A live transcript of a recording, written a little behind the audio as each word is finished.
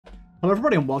Hello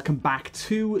everybody and welcome back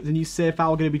to the new save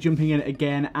file. We're going to be jumping in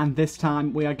again, and this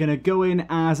time we are going to go in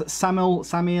as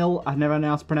SAMAEL, I've never known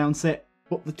how to pronounce it,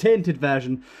 but the Tainted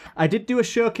version. I did do a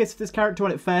showcase of this character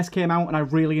when it first came out and I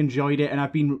really enjoyed it, and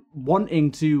I've been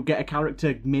wanting to get a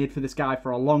character made for this guy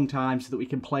for a long time so that we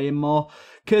can play him more,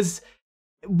 because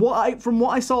from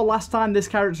what I saw last time, this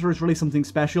character is really something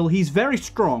special. He's very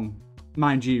strong,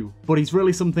 mind you, but he's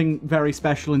really something very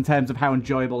special in terms of how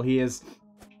enjoyable he is.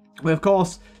 We, of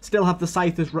course, still have the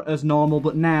scythe as normal,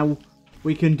 but now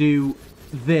we can do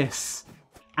this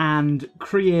and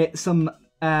create some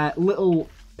little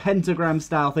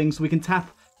pentagram-style things. So we can tap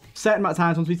a certain amount of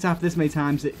times. Once we tap this many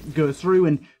times, it goes through,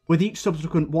 and with each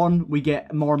subsequent one, we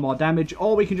get more and more damage.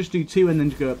 Or we can just do two and then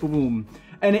go boom.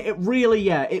 And it really,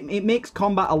 yeah, it makes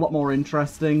combat a lot more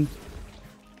interesting.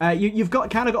 You've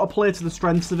kind of got to play to the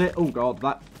strengths of it. Oh,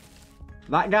 God,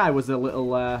 that guy was a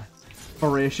little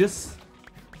voracious.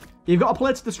 You've got to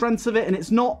play to the strengths of it, and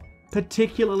it's not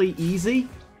particularly easy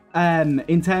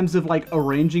in terms of, like,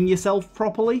 arranging yourself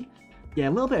properly. Yeah,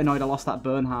 a little bit annoyed I lost that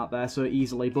burn heart there so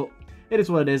easily, but it is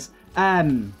what it is.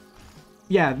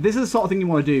 Yeah, this is the sort of thing you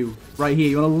want to do right here.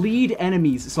 You want to lead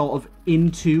enemies sort of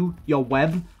into your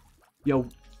web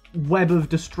of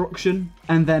destruction,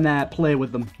 and then play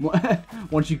with them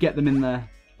once you get them in there.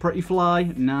 Pretty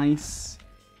fly, nice.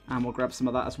 And we'll grab some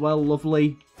of that as well,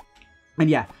 lovely. And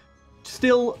yeah,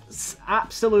 still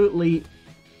absolutely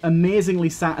amazingly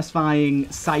satisfying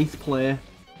scythe play,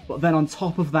 but then on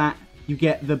top of that, you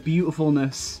get the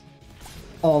beautifulness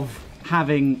of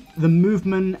having the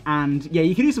movement, and yeah,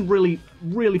 you can do some really,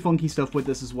 really funky stuff with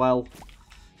this as well.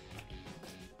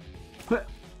 But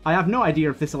I have no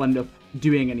idea if this will end up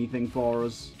doing anything for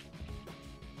us.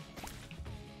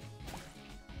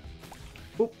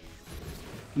 Oh.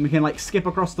 And we can, like, skip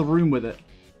across the room with it.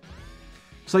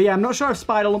 So yeah, I'm not sure if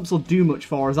spider lumps will do much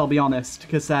for us, I'll be honest,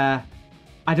 because I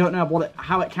don't know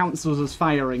how it counts us as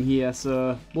firing here,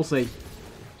 so we'll see.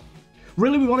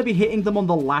 Really, we want to be hitting them on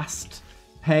the last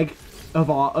peg of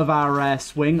our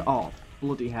swing. Oh,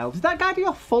 bloody hell. Did that guy do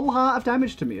a full heart of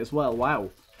damage to me as well? Wow.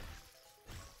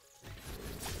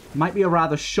 Might be a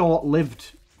rather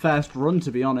short-lived first run,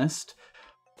 to be honest.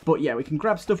 But yeah, we can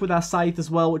grab stuff with our scythe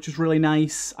as well, which is really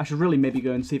nice. I should really maybe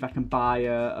go and see if I can buy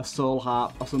a soul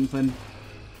heart or something.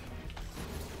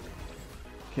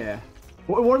 Okay.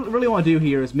 What we really want to do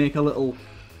here is make a little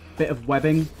bit of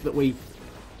webbing that we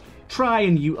try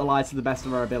and utilize to the best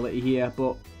of our ability here,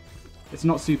 but it's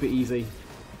not super easy.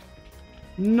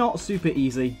 Not super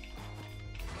easy.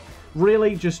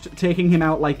 Really, just taking him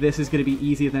out like this is going to be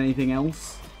easier than anything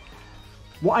else.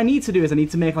 What I need to do is I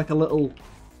need to make like a little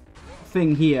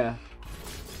thing here.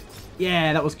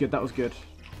 Yeah, that was good, that was good.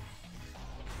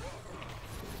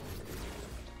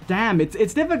 Damn,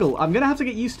 it's difficult. I'm going to have to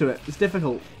get used to it. It's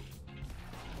difficult.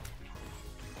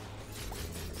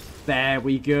 There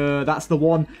we go. That's the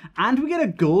one. And we get a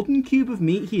golden cube of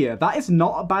meat here. That is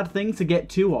not a bad thing to get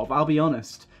two of, I'll be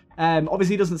honest.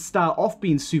 Obviously, it doesn't start off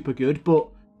being super good, but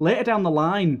later down the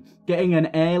line, getting an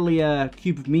earlier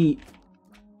cube of meat... Do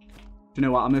you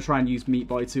know what? I'm going to try and use Meat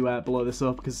Boy to blow this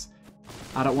up, because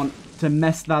I don't want to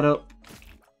mess that up.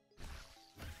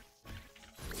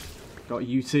 Got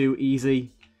you two,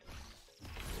 easy.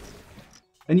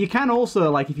 And you can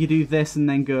also, like, if you do this and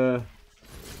then go...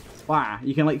 Wow,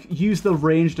 you can, like, use the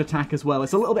ranged attack as well.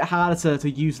 It's a little bit harder to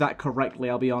use that correctly,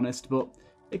 I'll be honest, but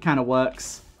it kind of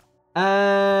works.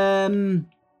 Golden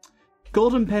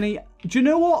Penny. Do you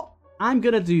know what? I'm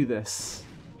going to do this.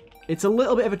 It's a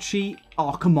little bit of a cheat.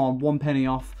 Oh, come on, 1 penny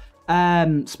off.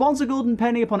 Spawns a Golden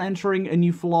Penny upon entering a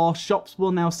new floor. Shops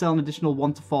will now sell an additional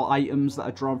 1 to 4 items that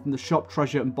are drawn from the shop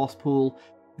treasure and boss pool.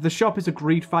 If the shop is a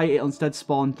greed fight, it'll instead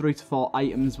spawn 3 to 4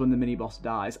 items when the mini boss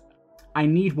dies. I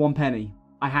need 1 penny.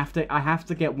 I have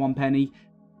to get 1 penny.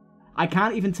 I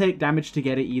can't even take damage to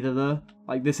get it either, though.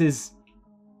 Like, this is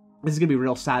gonna be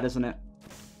real sad, isn't it?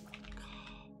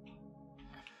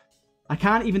 I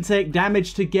can't even take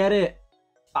damage to get it.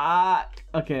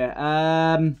 Okay.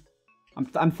 I'm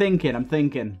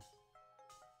thinking.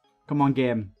 Come on,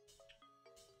 game.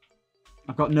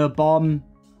 I've got no bomb.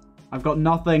 I've got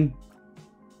nothing.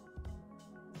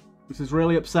 This is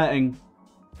really upsetting.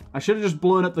 I should have just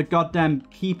blown up the goddamn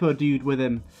keeper dude with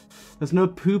him. There's no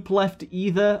poop left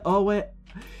either. Oh, wait.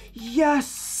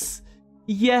 Yes!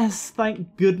 Yes,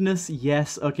 thank goodness.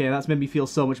 Yes. Okay, that's made me feel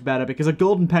so much better, because a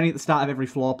golden penny at the start of every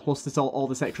floor, plus this all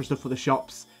this extra stuff for the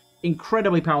shops.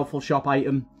 Incredibly powerful shop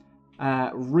item.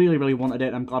 Really, really wanted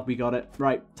it. I'm glad we got it.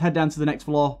 Right, let's head down to the next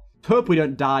floor. Hope we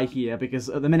don't die here, because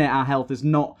at the minute our health is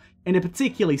not in a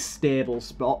particularly stable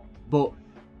spot, but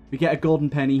we get a golden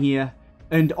penny here.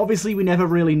 And obviously we never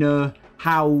really know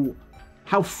how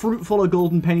how fruitful a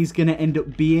golden penny's going to end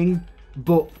up being,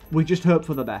 but we just hope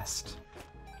for the best.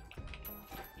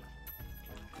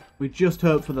 We just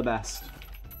hope for the best.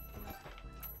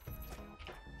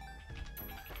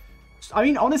 I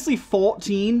mean, honestly,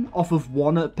 14 off of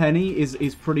 1 at penny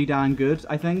is pretty darn good,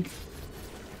 I think.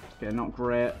 Okay, not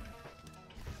great.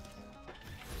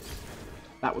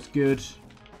 That was good.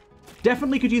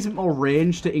 Definitely could use a bit more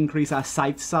range to increase our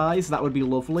sight size. That would be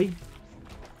lovely.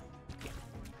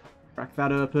 Crack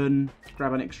that open.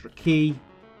 Grab an extra key.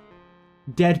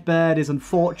 Dead bird is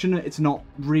unfortunate. It's not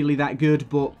really that good,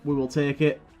 but we will take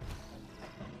it.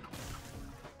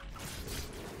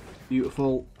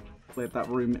 Beautiful. Cleared that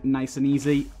room nice and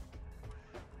easy.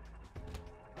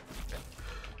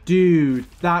 Dude,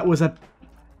 that was a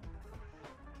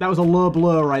low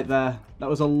blow right there. That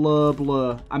was a low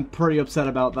blow. I'm pretty upset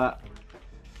about that.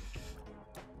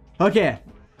 Okay.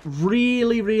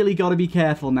 Really, really got to be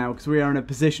careful now, because we are in a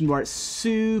position where it's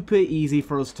super easy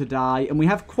for us to die. And we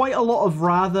have quite a lot of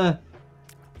rather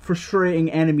frustrating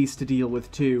enemies to deal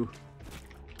with too.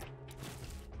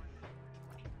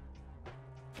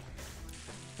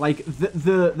 Like,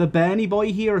 the Bernie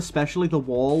boy here, especially the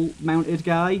wall-mounted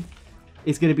guy,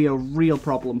 is going to be a real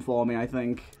problem for me, I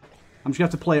think. I'm just going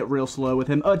to have to play it real slow with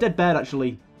him. Oh, Dead Bird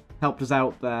actually helped us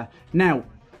out there. Now,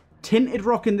 tinted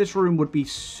rock in this room would be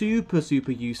super,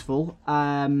 super useful.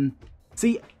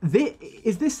 See,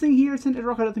 is this thing here a tinted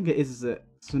rock? I don't think it is it?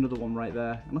 It's another one right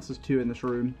there. Unless there's 2 in this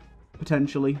room,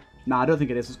 potentially. Nah, I don't think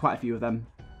it is. There's quite a few of them.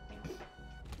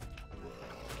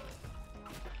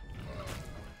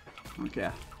 Okay.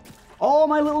 Oh,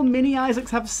 my little mini Isaacs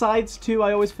have sides too.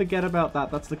 I always forget about that.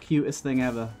 That's the cutest thing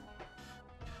ever.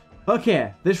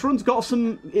 Okay, this run's got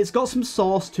some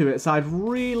sauce to it, so I'd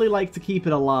really like to keep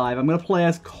it alive. I'm going to play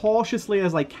as cautiously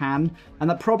as I can, and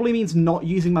that probably means not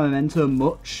using my memento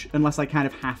much, unless I kind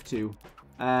of have to.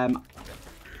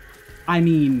 I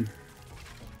mean,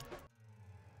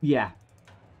 yeah,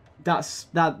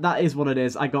 that is what it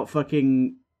is. I got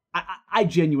fucking, I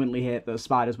genuinely hate those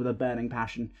spiders with a burning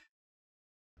passion.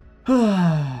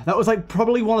 That was like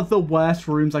probably one of the worst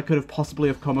rooms I could have possibly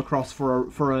have come across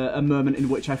for a moment in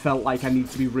which I felt like I need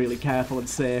to be really careful and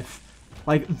safe.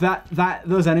 Like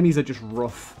those enemies are just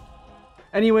rough.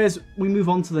 Anyways, we move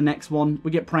on to the next one.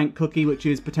 We get Prank Cookie, which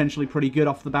is potentially pretty good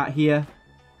off the bat here.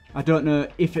 I don't know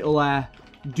if it'll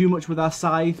do much with our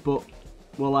scythe, but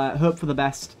we'll hope for the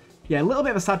best. Yeah, a little bit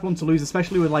of a sad one to lose,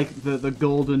 especially with like the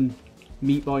golden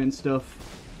meat boy and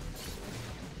stuff.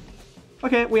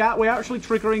 Okay, we are actually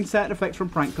triggering certain effects from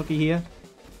Prank Cookie here.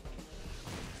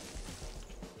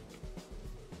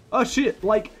 Oh shit!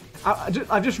 Like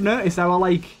I've just noticed how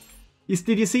did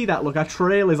you see that? Look, our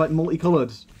trail is like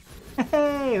multicolored.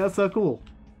 Hey, that's so cool.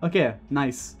 Okay,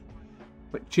 nice.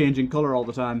 Like changing color all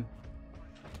the time.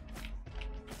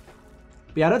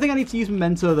 But yeah, I don't think I need to use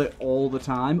Memento all the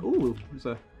time. Ooh,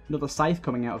 there's another scythe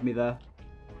coming out of me there.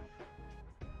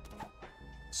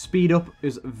 Speed up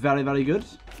is very, very good.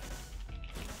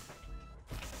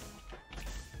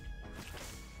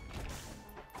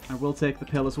 I will take the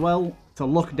pill as well. To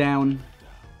look down.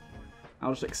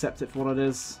 I'll just accept it for what it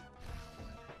is.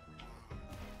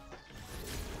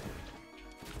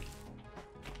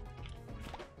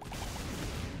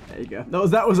 There you go.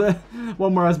 That was a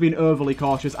one where I was being overly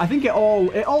cautious. I think it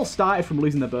all started from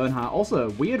losing the Bernhardt. Also,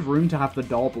 weird room to have the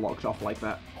door blocked off like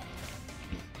that.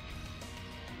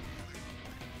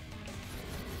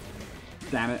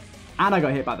 Damn it. And I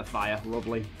got hit by the fire.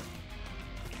 Lovely.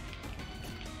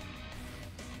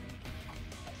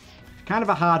 Kind of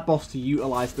a hard boss to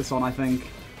utilize this on, I think.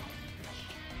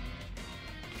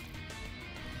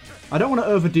 I don't want to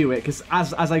overdo it, because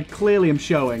as I clearly am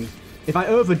showing, if I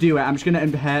overdo it, I'm just going to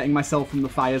end up hurting myself from the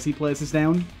fires he places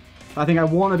down. I think I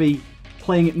want to be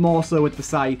playing it more so with the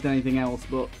scythe than anything else,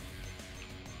 but...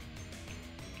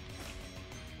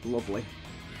 Lovely.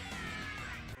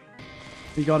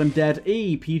 We got him dead.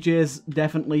 PJ's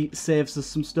definitely saves us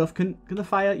some stuff. Can the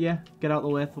fire? Yeah, get out of the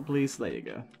way, please. There you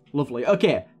go. Lovely.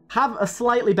 Okay. Have a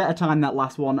slightly better time that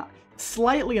last one.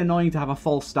 Slightly annoying to have a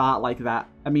false start like that.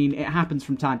 I mean, it happens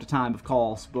from time to time, of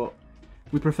course, but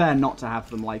we prefer not to have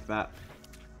them like that.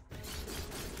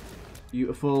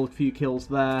 Beautiful. A few kills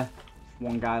there.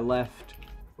 One guy left.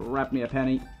 Grab me a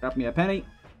penny. Grab me a penny.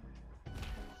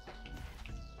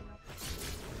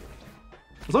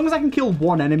 As long as I can kill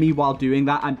one enemy while doing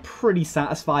that, I'm pretty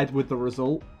satisfied with the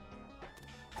result.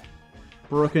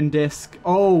 Broken disc.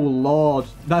 Oh, Lord.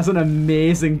 That's an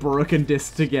amazing broken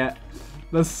disc to get.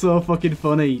 That's so fucking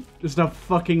funny. Just a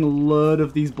fucking load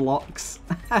of these blocks.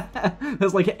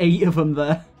 There's like 8 of them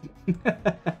there.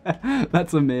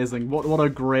 That's amazing. What a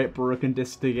great broken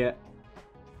disc to get.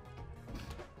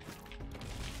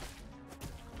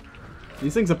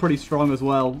 These things are pretty strong as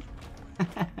well.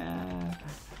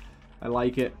 I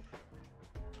like it.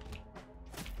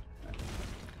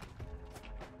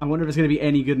 I wonder if it's going to be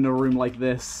any good in a room like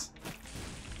this.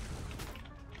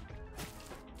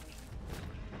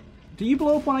 Do you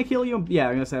blow up when I kill you? Yeah,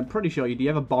 I'm going to say, I'm pretty sure you do. You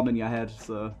have a bomb in your head,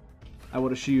 so I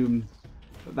would assume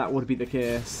that would be the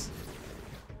case.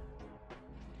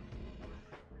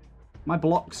 My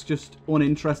block's just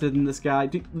uninterested in this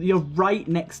guy. You're right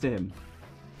next to him.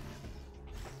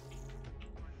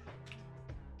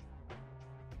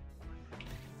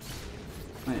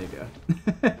 There you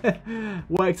go.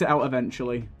 Worked it out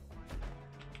eventually.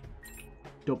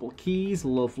 Double keys,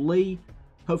 lovely.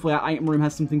 Hopefully our item room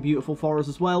has something beautiful for us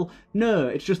as well. No,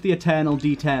 it's just the Eternal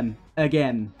D10.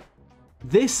 Again.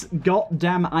 This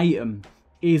goddamn item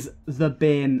is the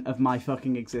bane of my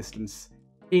fucking existence.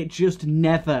 It just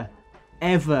never,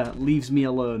 ever leaves me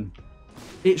alone.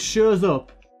 It shows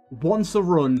up once a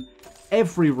run,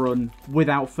 every run,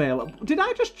 without fail. Did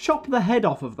I just chop the head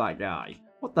off of that guy?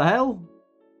 What the hell?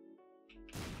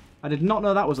 I did not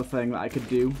know that was a thing that I could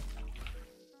do.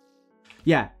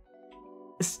 Yeah.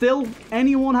 Still,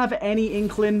 anyone have any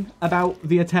inkling about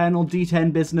the Eternal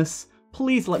D10 business?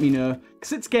 Please let me know,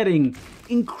 because it's getting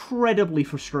incredibly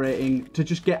frustrating to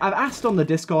just get... I've asked on the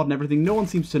Discord and everything, no one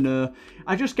seems to know.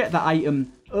 I just get that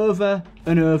item over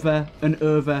and over and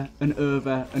over and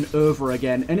over and over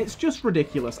again, and it's just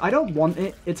ridiculous. I don't want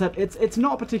it. It's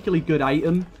not a particularly good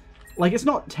item. Like, it's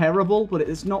not terrible, but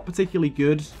it's not particularly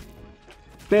good.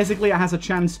 Basically, it has a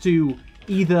chance to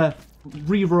either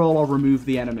reroll or remove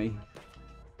the enemy.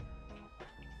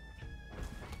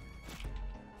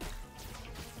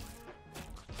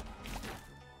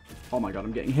 Oh my god,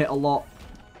 I'm getting hit a lot.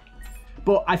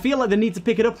 But I feel like they need to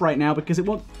pick it up right now because it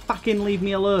won't fucking leave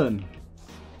me alone.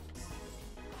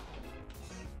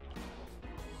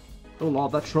 Oh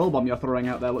lord, that troll bomb you're throwing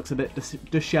out there looks a bit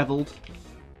disheveled.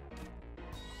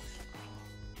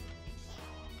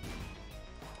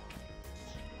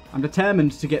 I'm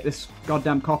determined to get this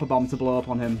goddamn copper bomb to blow up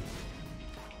on him.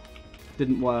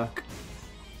 Didn't work.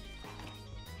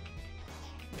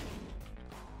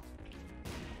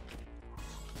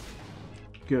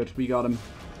 Good, we got him.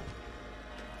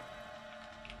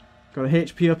 Got a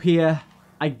HP up here.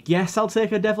 I guess I'll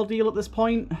take a Devil Deal at this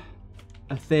point.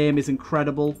 A Thame is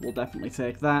incredible. We'll definitely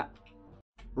take that.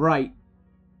 Right.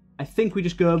 I think we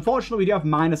just go... Unfortunately, we do have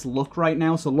minus luck right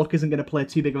now, so luck isn't going to play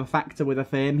too big of a factor with a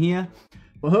Thame here.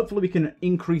 But hopefully we can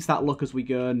increase that luck as we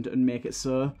go and make it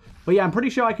so. But yeah, I'm pretty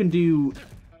sure I can do...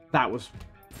 That was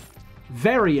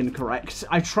very incorrect.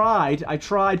 I tried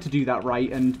to do that right,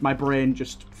 and my brain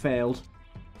just failed.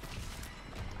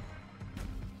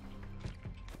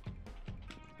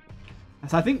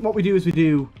 So I think what we do is we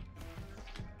do...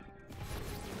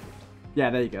 Yeah,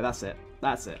 there you go. That's it.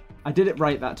 That's it. I did it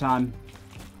right that time.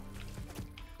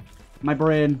 My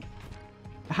brain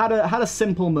had a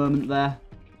simple moment there.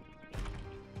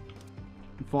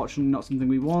 Unfortunately, not something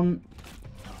we want.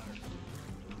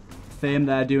 Thame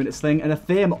there doing its thing. And a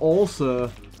Thame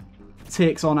also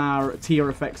takes on our tier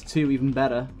effects too, even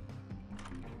better.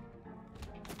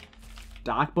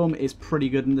 Dark Bum is pretty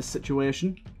good in this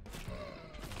situation.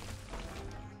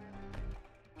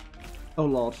 Oh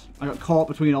lord, I got caught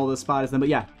between all those spiders then. But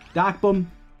yeah, Dark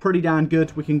Bum, pretty darn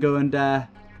good. We can go and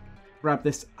grab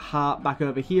this heart back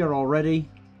over here already.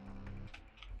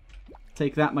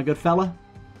 Take that, my good fella.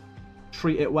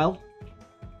 Treat it well.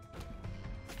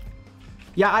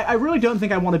 Yeah, I really don't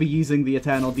think I want to be using the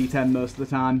Eternal D10 most of the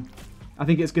time. I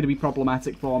think it's going to be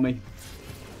problematic for me.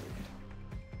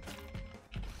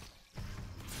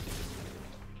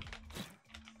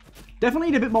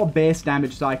 Definitely need a bit more base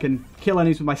damage so I can kill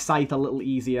enemies with my scythe a little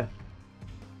easier.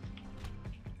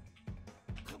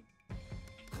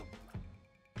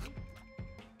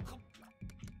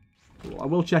 Cool. I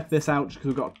will check this out just because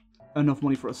we've got enough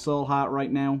money for a soul heart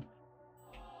right now.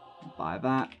 Buy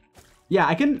that. Yeah,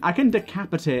 I can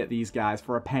decapitate these guys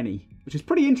for a penny, which is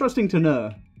pretty interesting to know.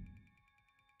 I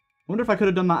wonder if I could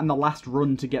have done that in the last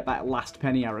run to get that last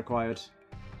penny I required.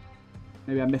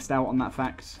 Maybe I missed out on that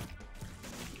fact.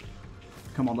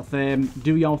 Come on, the Thame.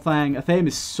 Do your thing. A Thame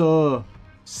is so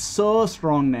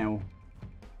strong now.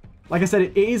 Like I said,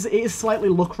 it is slightly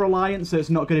luck reliant, so it's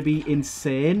not going to be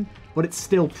insane, but it's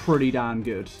still pretty darn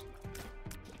good.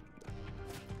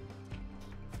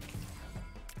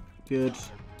 Good.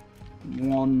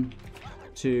 1,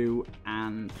 2,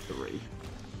 and 3.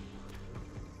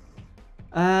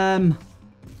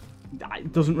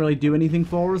 It doesn't really do anything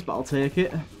for us, but I'll take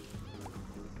it.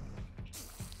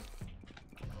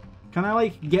 Can I,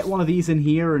 like, get one of these in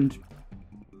here and...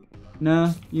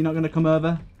 No? You're not going to come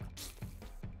over?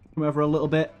 Come over a little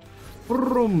bit?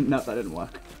 Vroom. No, that didn't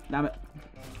work. Damn it.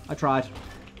 I tried.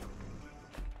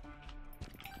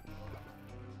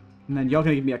 And then you're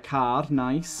going to give me a card.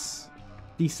 Nice.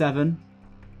 D7.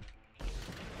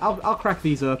 I'll crack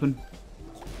these open.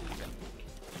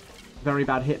 Very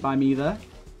bad hit by me there.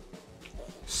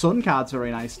 Sun card's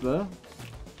very nice, though.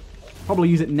 Probably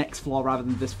use it next floor rather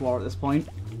than this floor at this point.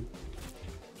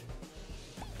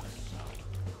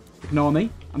 Ignore me.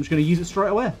 I'm just going to use it straight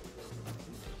away.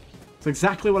 It's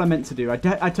exactly what I meant to do. I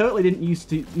totally didn't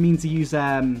mean to use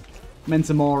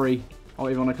Mentamori, or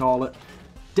whatever you want to call it.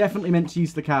 Definitely meant to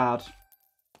use the card.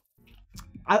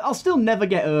 I'll still never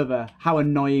get over how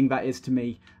annoying that is to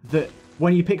me. That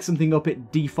when you pick something up,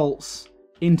 it defaults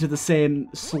into the same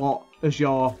slot as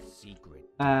your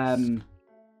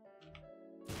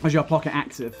pocket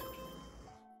active.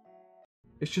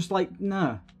 It's just like,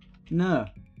 no. No.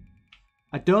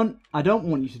 I don't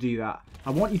want you to do that. I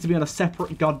want you to be on a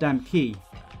separate goddamn key.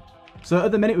 So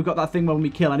at the minute we've got that thing where when we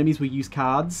kill enemies we use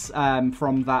cards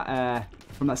from that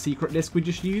secret disc we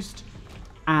just used.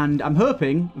 And I'm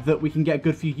hoping that we can get a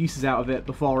good few uses out of it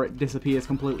before it disappears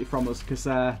completely from us. Because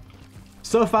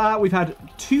so far we've had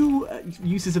 2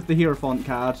 uses of the Hierophant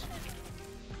card,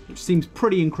 which seems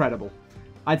pretty incredible.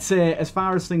 I'd say as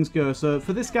far as things go. So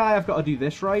for this guy I've got to do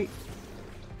this, right?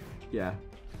 Yeah.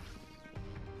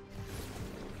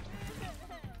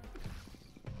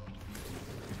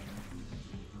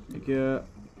 There you go.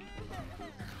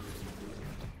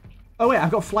 Oh wait,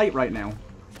 I've got flight right now.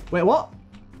 Wait, what?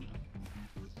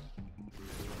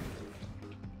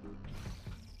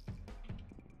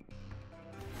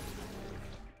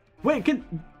 Wait,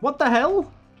 what the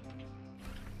hell?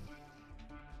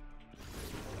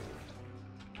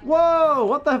 Whoa,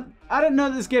 what the? I didn't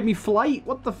know this gave me flight.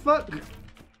 What the fuck?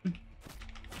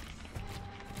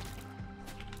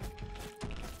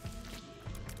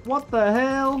 What the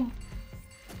hell?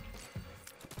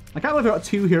 I can't believe I got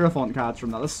 2 Hierophant cards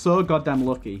from that. That's so goddamn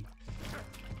lucky.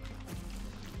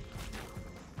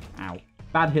 Ow.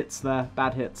 Bad hits there.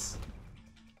 Bad hits.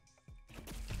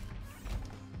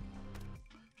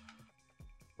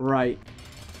 Right.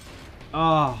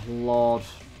 Oh, Lord.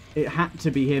 It had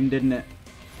to be him, didn't it?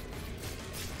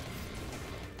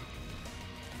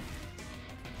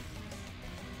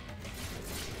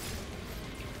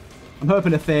 I'm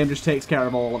hoping a Thame just takes care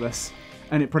of all of this.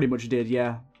 And it pretty much did,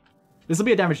 yeah. This will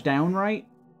be a damage down, right?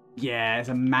 Yeah, it's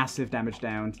a massive damage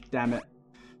down. Damn it.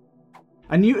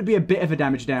 I knew it would be a bit of a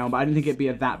damage down, but I didn't think it'd be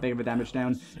that big of a damage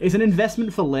down. It's an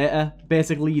investment for later.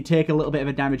 Basically, you take a little bit of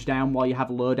a damage down while you have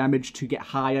low damage to get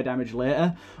higher damage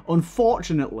later.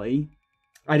 Unfortunately,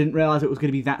 I didn't realize it was going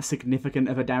to be that significant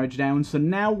of a damage down, so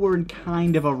now we're in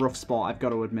kind of a rough spot, I've got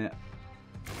to admit.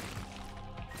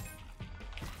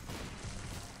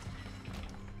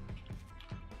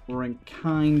 We're in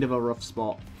kind of a rough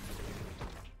spot.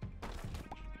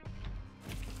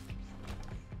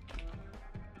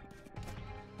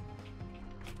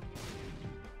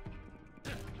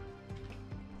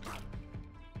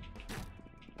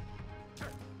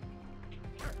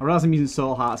 I realize I'm using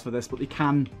soul hearts for this, but they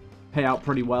can pay out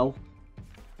pretty well.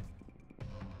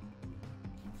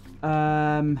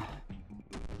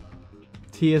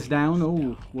 Tears down.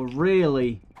 Oh, we're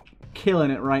really killing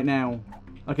it right now.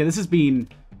 Okay, this has been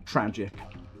tragic.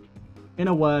 In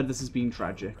a word, this has been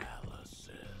tragic.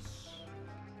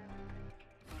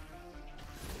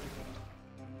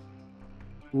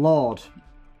 Lord.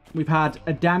 We've had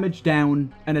a damage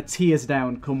down and a tears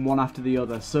down come one after the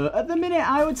other. So at the minute,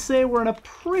 I would say we're in a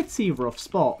pretty rough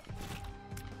spot.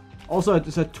 Also,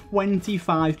 it's a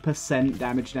 25%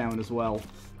 damage down as well.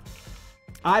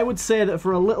 I would say that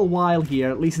for a little while here,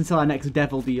 at least until our next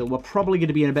devil deal, we're probably going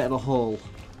to be in a bit of a hole.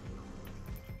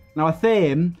 Now, a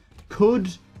Thame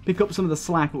could pick up some of the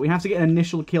slack, but we have to get an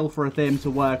initial kill for a Thame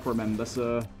to work, remember,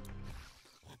 so...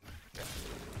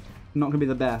 not going to be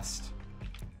the best.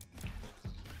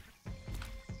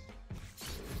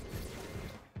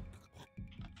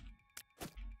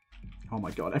 Oh my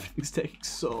god, everything's taking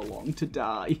so long to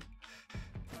die.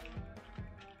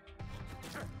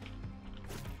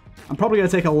 I'm probably going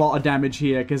to take a lot of damage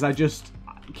here, because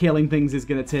killing things is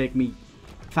going to take me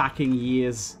fucking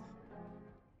years.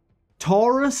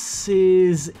 Taurus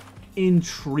is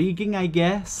intriguing, I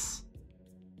guess.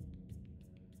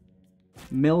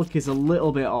 Milk is a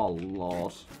little bit... oh,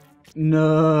 Lord.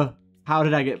 No. How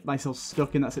did I get myself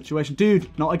stuck in that situation? Dude,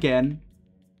 not again.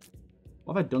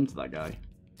 What have I done to that guy?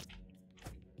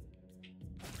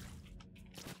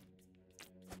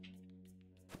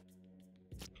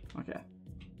 Okay.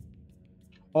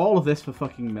 All of this for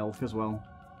fucking milk as well.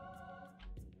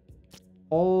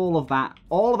 All of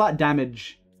that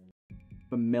damage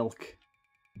for milk.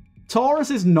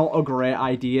 Taurus is not a great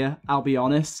idea, I'll be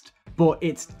honest, but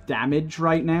it's damage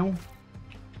right now.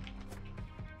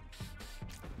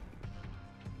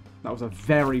 That was a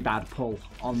very bad pull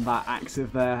on that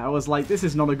active there. I was like, this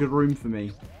is not a good room for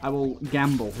me. I will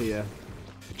gamble here.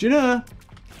 Do you know,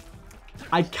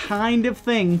 I kind of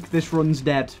think this run's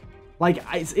dead. Like,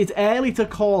 it's early to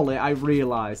call it, I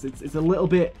realise. It's a little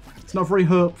bit, it's not very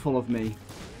hopeful of me.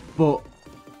 But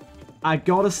I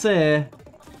gotta say,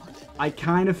 I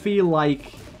kind of feel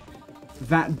like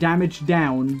that damage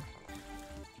down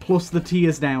plus the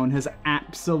tears down has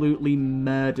absolutely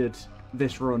murdered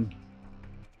this run.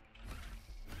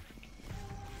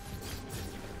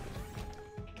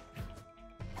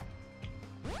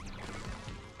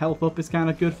 Health up is kind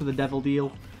of good for the devil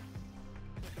deal.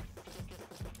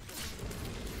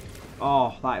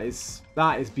 Oh, that is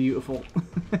beautiful.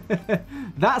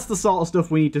 That's the sort of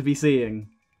stuff we need to be seeing.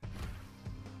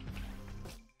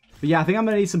 But yeah, I think I'm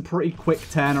going to need some pretty quick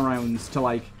turnarounds to,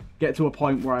 like, get to a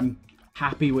point where I'm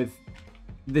happy with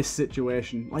this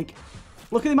situation. Like,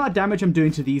 look at the amount of damage I'm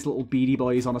doing to these little beady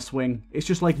boys on a swing. It's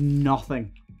just, like,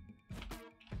 nothing.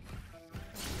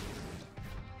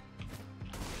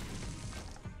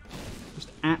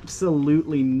 Just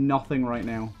absolutely nothing right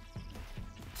now.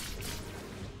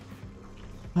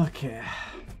 Okay.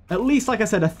 At least, like I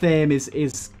said, a Thame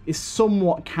is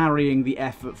somewhat carrying the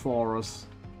effort for us.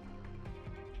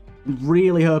 I'm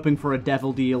really hoping for a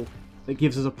devil deal that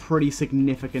gives us a pretty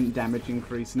significant damage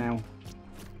increase now.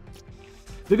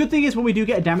 The good thing is when we do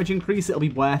get a damage increase, it'll be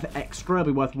worth extra.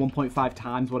 It'll be worth 1.5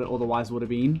 times what it otherwise would have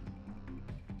been.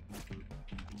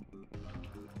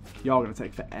 You're going to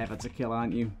take forever to kill,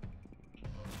 aren't you?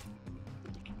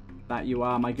 That you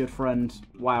are, my good friend.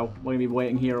 Wow, we're going to be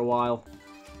waiting here a while.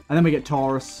 And then we get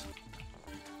Taurus.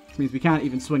 Which means we can't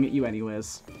even swing at you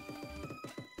anyways.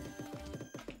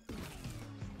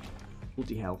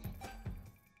 Bloody hell.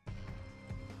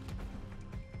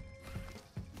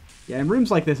 Yeah, in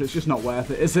rooms like this, it's just not worth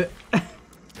it, is it?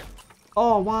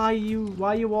 Oh, why are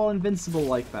you all invincible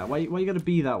like that? Why you gotta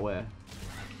be that way?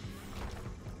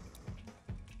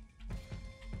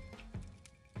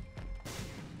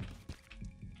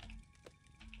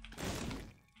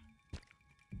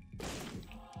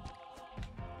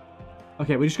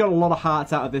 Okay, we just got a lot of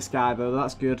hearts out of this guy, though.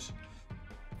 That's good.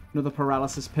 Another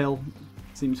paralysis pill.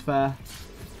 Seems fair.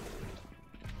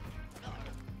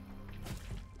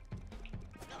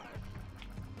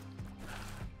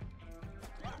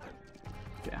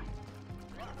 Yeah.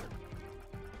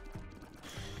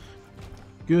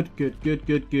 Good, good, good,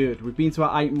 good, good. We've been to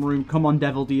our item room. Come on,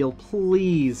 Devil Deal.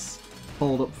 Please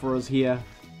hold up for us here.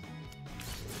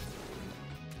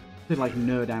 Did, like,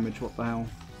 no damage. What the hell?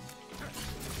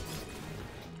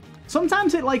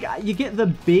 Sometimes it, like, you get the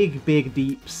big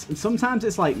deeps, and sometimes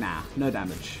it's like, nah, no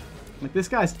damage. Like, this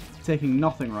guy's taking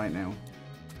nothing right now.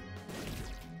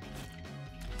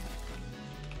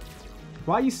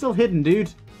 Why are you still hidden,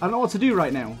 dude? I don't know what to do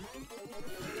right now.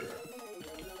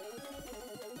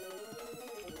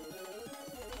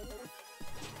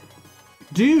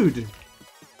 Dude!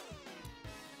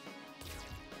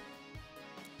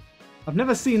 I've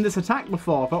never seen this attack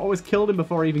before. I've always killed him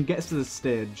before he even gets to this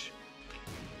stage.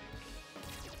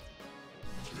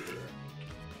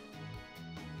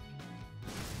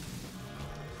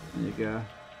 There you go.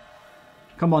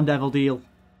 Come on, Devil Deal.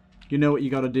 You know what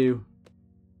you gotta do.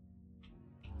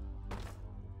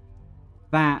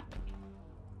 That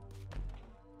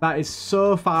is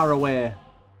so far away.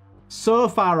 So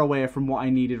far away from what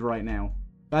I needed right now.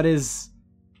 That is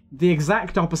the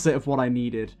exact opposite of what I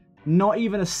needed. Not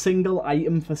even a single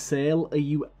item for sale. Are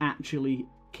you actually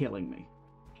killing me?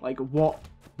 Like, what?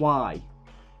 Why?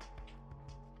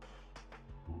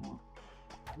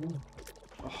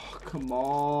 Oh, come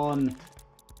on.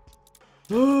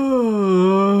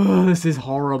 Oh, this is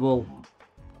horrible.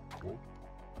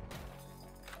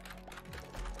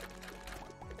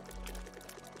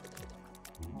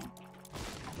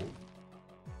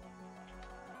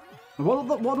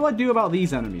 What do I do about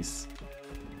these enemies?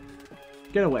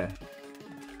 Get away.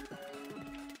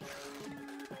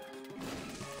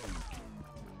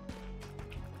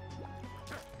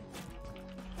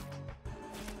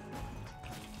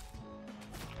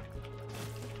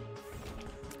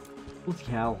 Bloody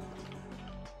hell.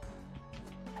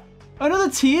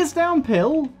 Another tears down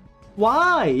pill?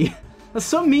 Why? That's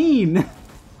so mean.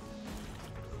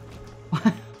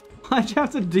 Why'd you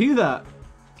have to do that?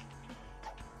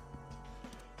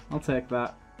 I'll take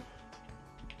that.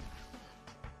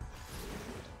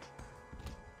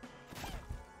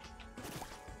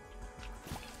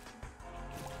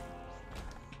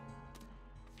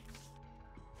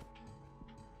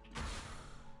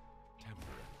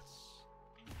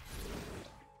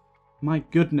 My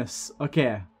goodness.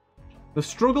 Okay. The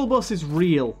struggle bus is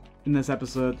real in this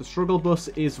episode. The struggle bus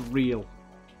is real.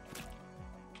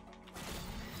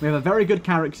 We have a very good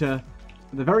character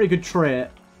with a very good trait.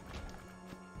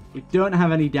 We don't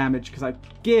have any damage because I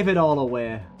gave it all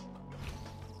away.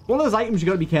 One of those items you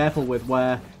got to be careful with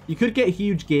where you could get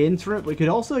huge gains from it, but you could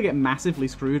also get massively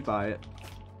screwed by it.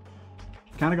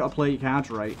 Kind of got to play your cards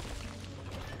right.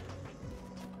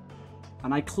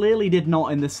 And I clearly did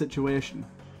not in this situation.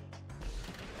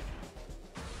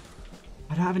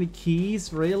 I don't have any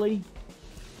keys, really?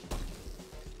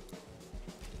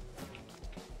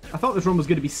 I thought this run was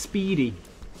going to be speedy.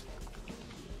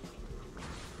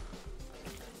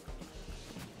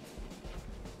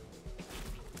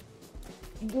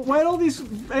 Where'd all these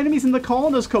enemies in the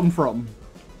corners come from?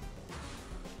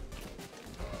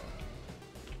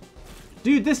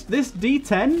 Dude, this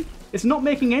D10, it's not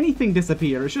making anything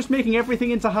disappear. It's just making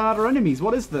everything into harder enemies.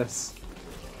 What is this?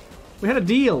 We had a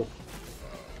deal.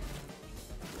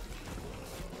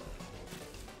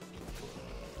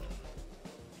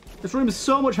 This room is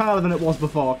so much harder than it was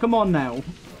before. Come on now.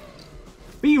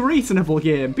 Be reasonable,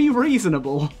 game. Be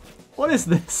reasonable. What is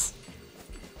this?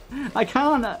 I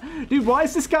can't... Dude, why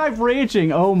is this guy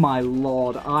raging? Oh my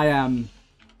lord. I am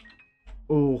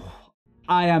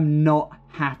not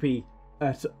happy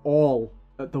at all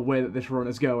at the way that this run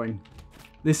is going.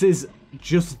 This is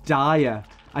just dire.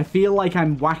 I feel like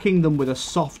I'm whacking them with a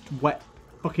soft, wet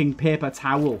fucking paper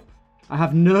towel. I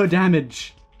have no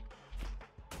damage.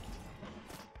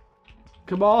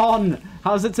 Come on!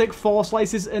 How does it take 4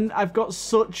 slices? And I've got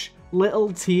such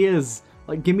little tears.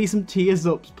 Like, give me some tears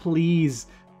ups, please.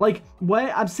 Like,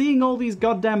 where I'm seeing all these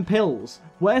goddamn pills.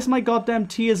 Where's my goddamn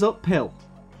tears up pill?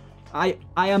 I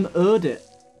am owed it.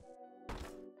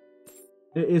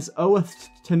 It is oweth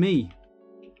to me.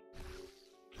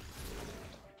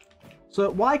 So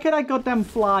why could I goddamn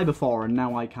fly before and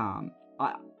now I can't?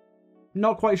 I'm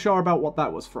not quite sure about what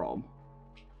that was from.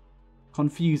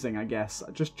 Confusing, I guess.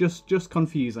 Just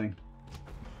confusing.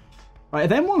 Right,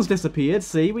 them ones disappeared.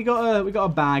 See, we got a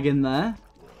bag in there.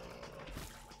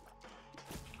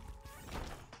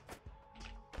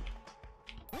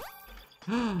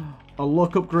 A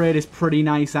luck upgrade is pretty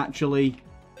nice, actually.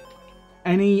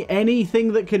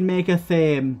 Anything that can make a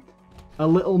theme a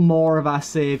little more of our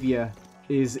savior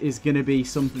is going to be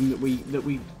something that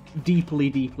we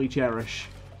deeply cherish.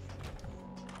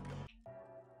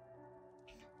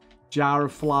 Jar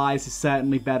of Flies is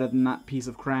certainly better than that piece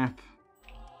of crap.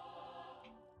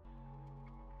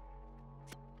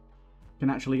 Can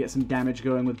actually get some damage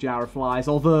going with Jar of Flies,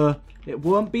 although it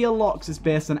won't be a lot because it's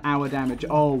based on our damage.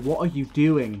 Oh, what are you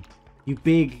doing? You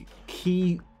big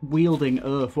key-wielding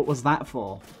earth. What was that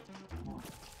for?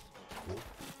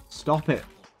 Stop it.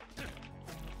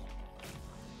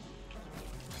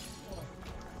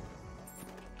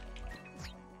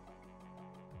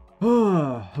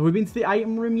 Have we been to the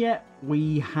item room yet?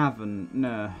 We haven't,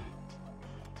 no.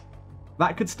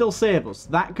 That could still save us.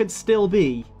 That could still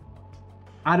be...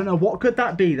 I don't know, what could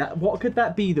that be? What could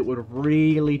that be that would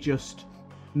really just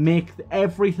make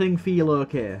everything feel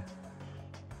okay?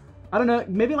 I don't know,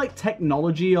 maybe like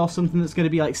technology or something that's going to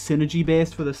be like synergy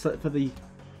based for the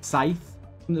scythe.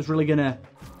 Something that's really going to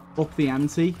up the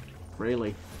ante.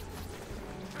 Really.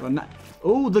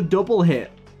 Oh, the double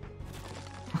hit.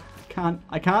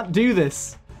 I can't do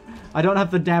this. I don't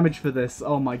have the damage for this.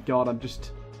 Oh my god, I'm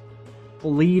just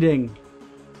bleeding.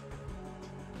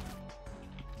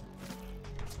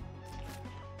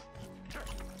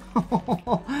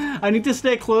 I need to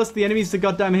stay close to the enemies to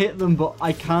goddamn hit them, but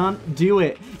I can't do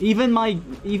it. Even my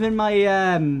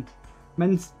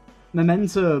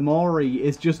Memento Mori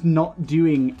is just not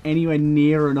doing anywhere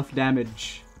near enough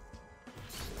damage.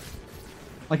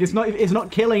 Like it's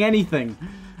not killing anything,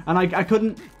 and I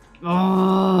couldn't.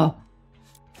 Oh,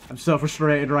 I'm so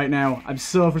frustrated right now. I'm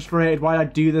so frustrated. Why did I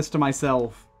do this to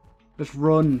myself? Just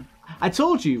run. I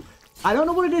told you, I don't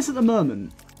know what it is at the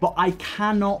moment, but I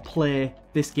cannot play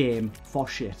this game for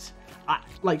shit.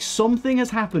 Like, something has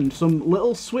happened. Some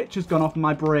little switch has gone off in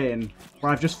my brain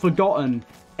where I've just forgotten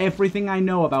everything I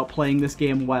know about playing this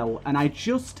game well, and I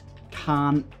just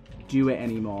can't do it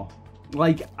anymore.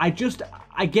 Like, I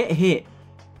get hit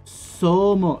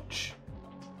so much.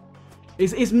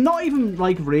 It's not even,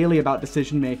 like, really about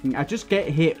decision making. I just get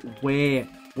hit way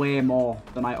more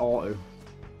than I ought to.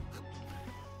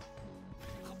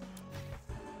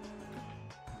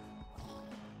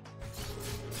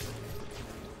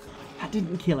 That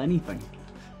didn't kill anything.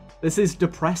 This is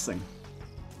depressing.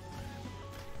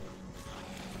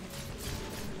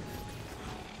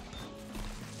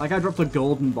 Like, I dropped a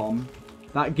golden bomb.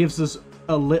 That gives us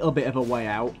a little bit of a way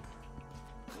out.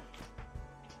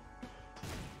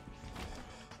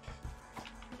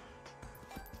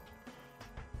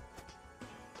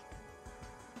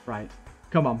 Right.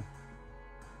 Come on.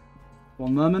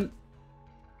 One moment.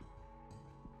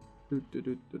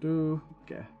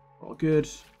 Okay. All good.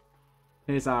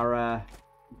 Here's our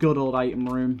good old item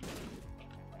room.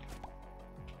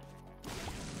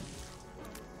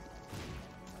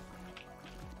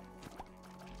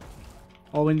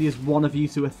 All we need is one of you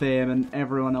to a theme and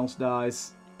everyone else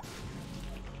dies.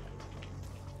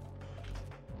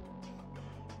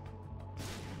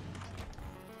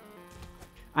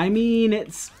 I mean,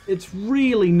 it's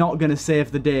really not going to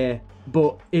save the day,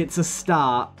 but it's a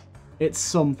start. It's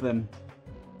something.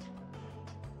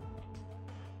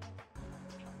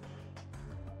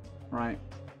 Right.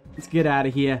 Let's get out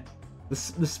of here. The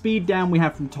speed down we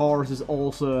have from Taurus is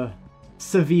also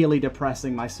severely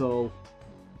depressing my soul.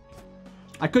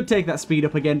 I could take that speed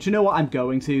up again. Do you know what? I'm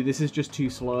going to. This is just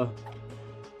too slow.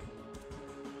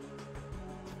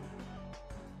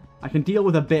 I can deal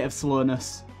with a bit of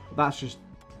slowness. But that's just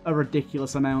a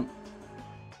ridiculous amount.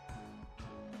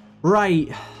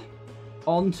 Right.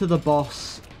 On to the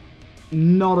boss.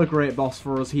 Not a great boss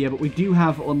for us here, but we do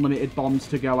have unlimited bombs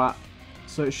to go at.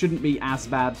 So it shouldn't be as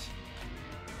bad.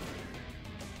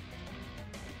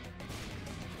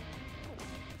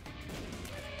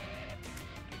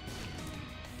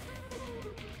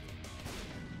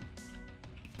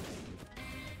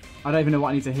 I don't even know what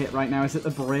I need to hit right now. Is it the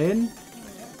brain?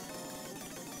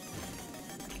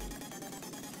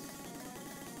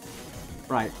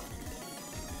 Right.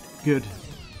 Good.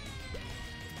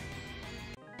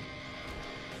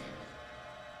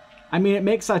 I mean, it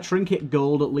makes our trinket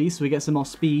gold at least, so we get some more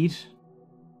speed.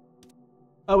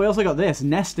 Oh, we also got this.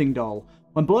 Nesting doll.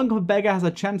 When blowing up a beggar has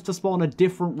a chance to spawn a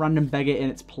different random beggar in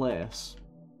its place.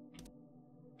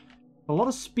 A lot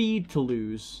of speed to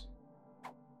lose.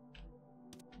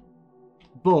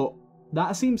 But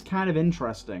that seems kind of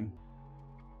interesting.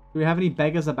 Do we have any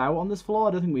beggars about on this floor?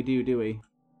 I don't think we do we?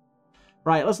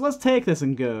 Right, let's take this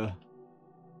and go.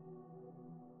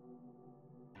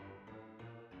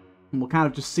 And we'll kind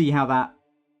of just see how that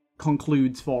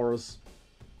concludes for us.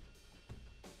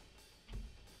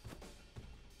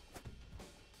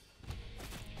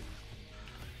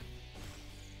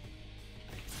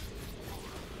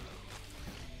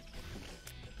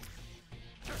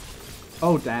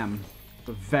 Oh, damn.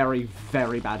 A very,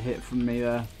 very bad hit from me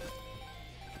there.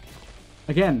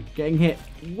 Again, getting hit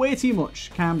way too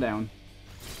much. Calm down.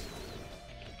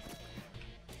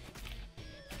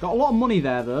 Got a lot of money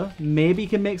there, though. Maybe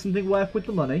can make something work with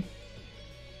the money.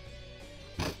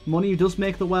 Money does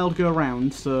make the world go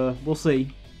round, so we'll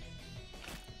see.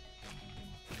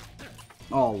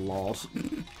 Oh, Lord.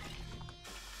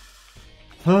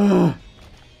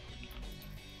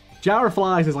 Jar of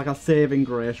Flies is like a saving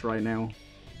grace right now.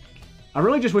 I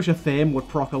really just wish a theme would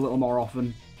proc a little more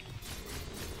often.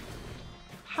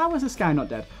 How is this guy not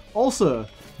dead? Also,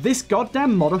 this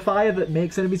goddamn modifier that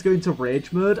makes enemies go into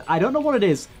rage mode, I don't know what it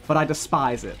is, but I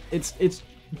despise it. It's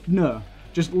no.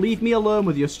 Just leave me alone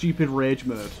with your stupid rage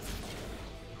mode.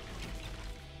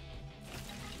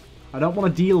 I don't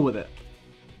want to deal with it.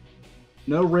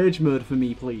 No rage mode for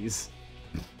me, please.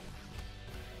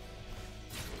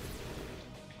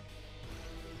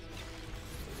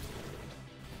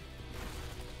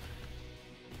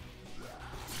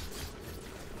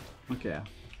 Okay.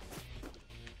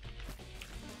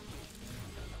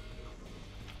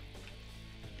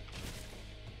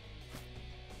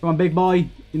 Come on, big boy.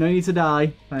 You know you need to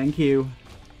die. Thank you.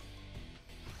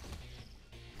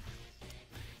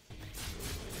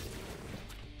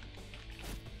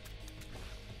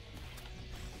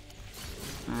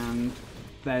 And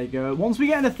there you go. Once we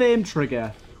get in a theme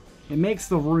trigger, it makes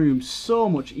the room so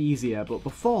much easier. But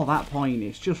before that point,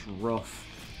 it's just rough.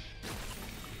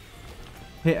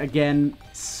 Hit again.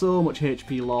 So much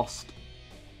HP lost.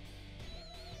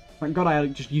 Thank God I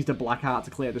just used a black heart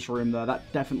to clear this room, though. That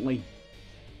definitely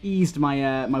eased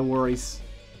my my worries.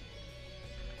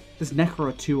 This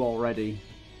Necro 2 already.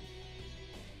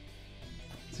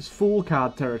 This is full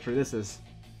card territory, this is.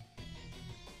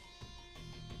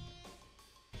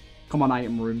 Come on,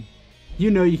 item room. You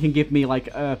know you can give me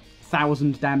like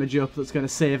 1,000 damage up that's going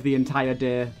to save the entire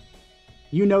day.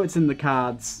 You know it's in the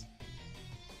cards.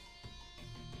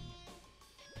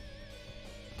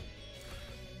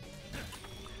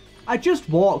 I just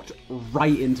walked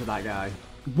right into that guy.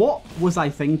 What was I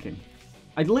thinking?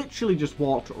 I literally just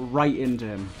walked right into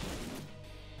him.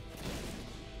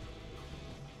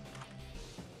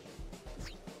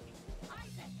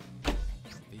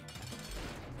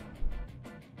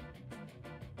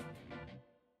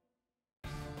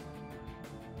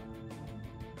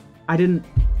 I didn't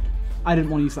want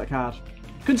to use that card.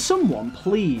 Could someone,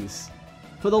 please,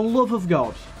 for the love of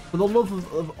God, For the love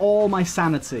of all my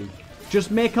sanity, just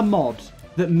make a mod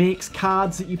that makes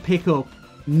cards that you pick up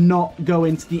not go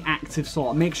into the active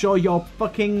slot. Make sure your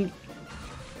fucking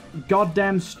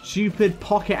goddamn stupid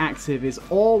pocket active is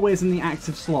always in the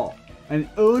active slot. And it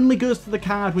only goes to the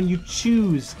card when you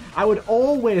choose. I would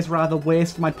always rather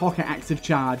waste my pocket active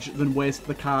charge than waste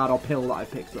the card or pill that I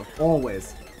picked up.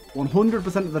 Always.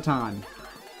 100% of the time.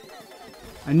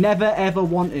 I never ever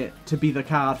want it to be the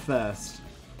card first.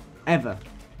 Ever.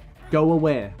 Go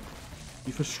away.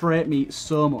 You frustrate me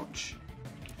so much.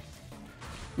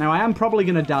 Now, I am probably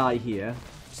going to die here,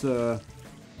 so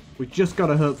we just got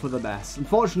to hope for the best.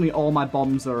 Unfortunately, all my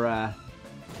bombs are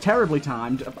terribly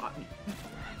timed.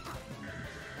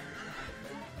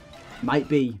 Might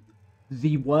be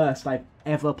the worst I've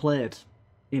ever played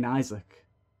in Isaac.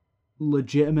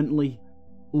 Legitimately.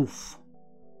 Oof.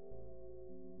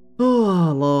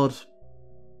 Oh, Lord.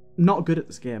 Not good at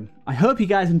this game. I hope you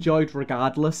guys enjoyed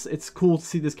regardless. It's cool to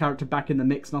see this character back in the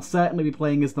mix, and I'll certainly be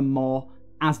playing as them more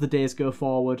as the days go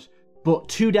forward. But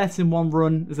 2 deaths in 1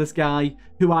 run as this guy,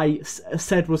 who I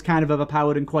said was kind of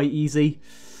overpowered and quite easy.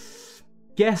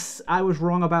 Guess I was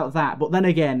wrong about that. But then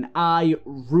again, I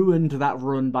ruined that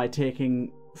run by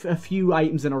taking a few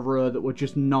items in a row that were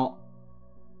just not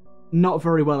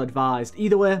very well advised.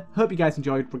 Either way, hope you guys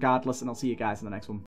enjoyed regardless, and I'll see you guys in the next one.